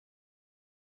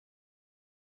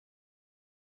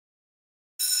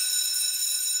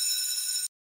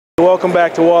Welcome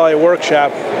back to Walleye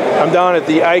Workshop. I'm down at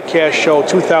the Icast show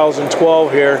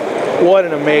 2012 here. What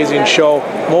an amazing show.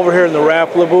 I'm over here in the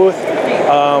Rapala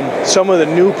booth. Some of the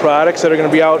new products that are going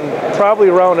to be out in probably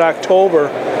around October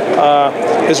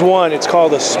is one. It's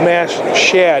called a Smash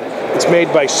Shad. It's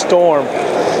made by Storm.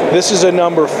 This is a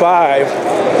number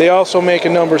 5. They also make a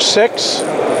number 6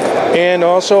 and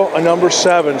also a number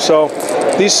 7. So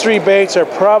these 3 baits are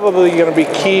probably going to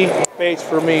be key baits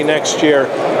for me next year.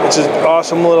 It's an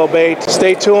awesome little bait.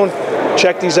 Stay tuned.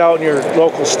 Check these out in your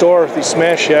local store, these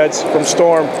Smash Shads from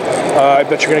Storm. I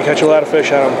bet you're going to catch a lot of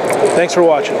fish on them. Thanks for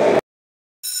watching.